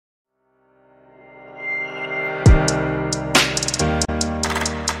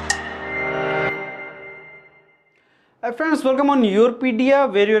Hi friends, welcome on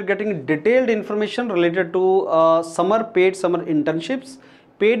YourPedia, where you are getting detailed information related to paid summer internships.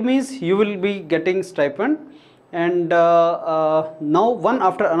 Paid means you will be getting stipend, and now one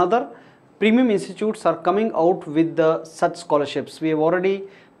after another premium institutes are coming out with such scholarships. We have already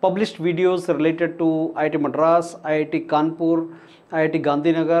published videos related to IIT Madras, IIT Kanpur, IIT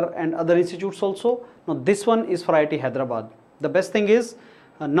Gandhinagar and other institutes also. Now this one is for IIT Hyderabad. The best thing is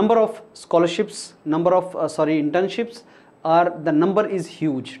number of scholarships, number of internships the number is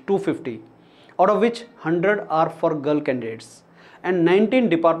huge, 250, out of which 100 are for girl candidates, and 19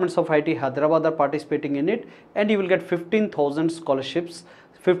 departments of IIT Hyderabad are participating in it, and you will get 15,000 scholarships,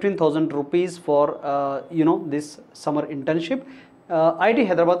 15,000 rupees for this summer internship. IIT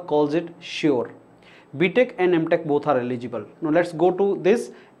Hyderabad calls it SURE. BTech and MTech both are eligible. Now let's go to this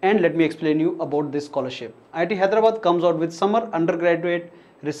and let me explain you about this scholarship. IIT Hyderabad comes out with summer undergraduate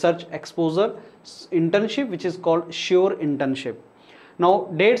research exposure internship, which is called SURE internship. Now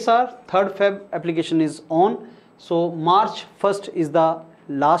dates are 3rd Feb application is on, so March 1st is the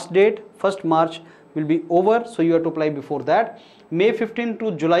last date. 1st March will be over, so you have to apply before that. May 15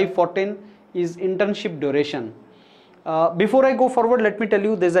 to July 14 is internship duration. Before I go forward, let me tell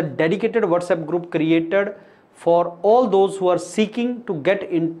you, there's a dedicated WhatsApp group created for all those who are seeking to get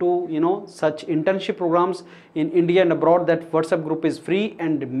into such internship programs in India and abroad. That WhatsApp group is free,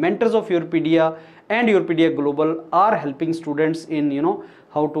 and mentors of YourPedia and YourPedia Global are helping students in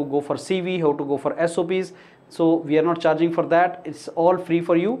how to go for CV, how to go for SOPs. So we are not charging for that, it's all free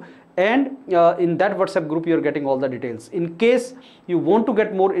for you. And in that WhatsApp group you are getting all the details. In case you want to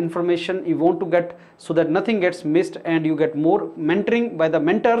get more information, you want to get so that nothing gets missed and you get more mentoring by the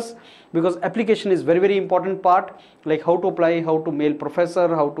mentors, because application is very important part, like how to apply, how to mail professor,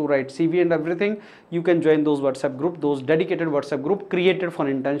 how to write CV and everything. You can join those WhatsApp group, those dedicated WhatsApp group created for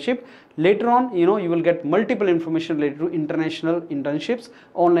internship. Later on you will get multiple information related to international internships,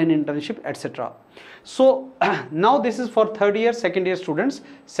 online internship, etc. So now this is for 3rd year, 2nd year students,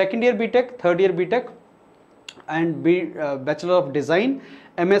 2nd year BTech, 3rd year BTech and Bachelor of Design,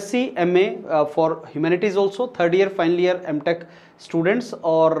 MSc, MA for humanities also, 3rd year, final year MTech students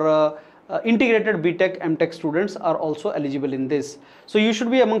or integrated BTech MTech students are also eligible in this. So you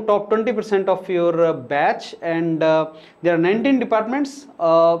should be among top 20% of your batch, and there are 19 departments,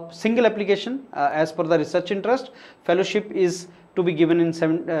 single application as per the research interest. Fellowship is to be given in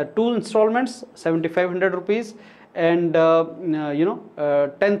 2 installments, 7,500 rupees and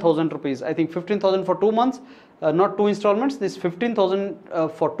 10,000 rupees. I think 15,000 for 2 months, not 2 installments. This 15,000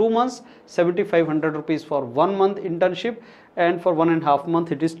 for 2 months, 7,500 rupees for 1 month internship, and for 1.5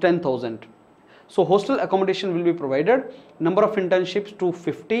 months it is 10,000. So hostel accommodation will be provided. Number of internships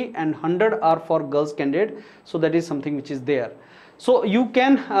 250 and 100 are for girls candidate. So that is something which is there. So you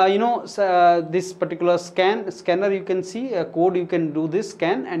can this particular scanner, you can see a code, you can do this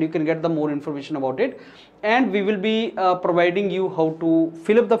scan and you can get the more information about it. And we will be providing you how to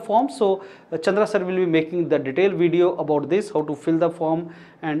fill up the form. So Chandra sir will be making the detailed video about this, how to fill the form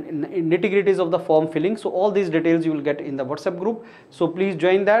and nitty-gritties of the form filling. So all these details you will get in the WhatsApp group. So please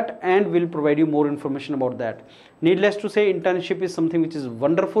join that and we'll provide you more information about that. Needless to say, internship is something which is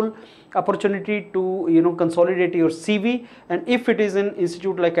wonderful opportunity to consolidate your CV, and if it is an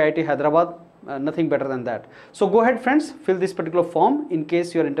institute like IIT Hyderabad, nothing better than that. So go ahead friends, fill this particular form in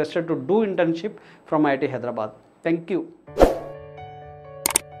case you are interested to do internship from IIT Hyderabad. Thank you.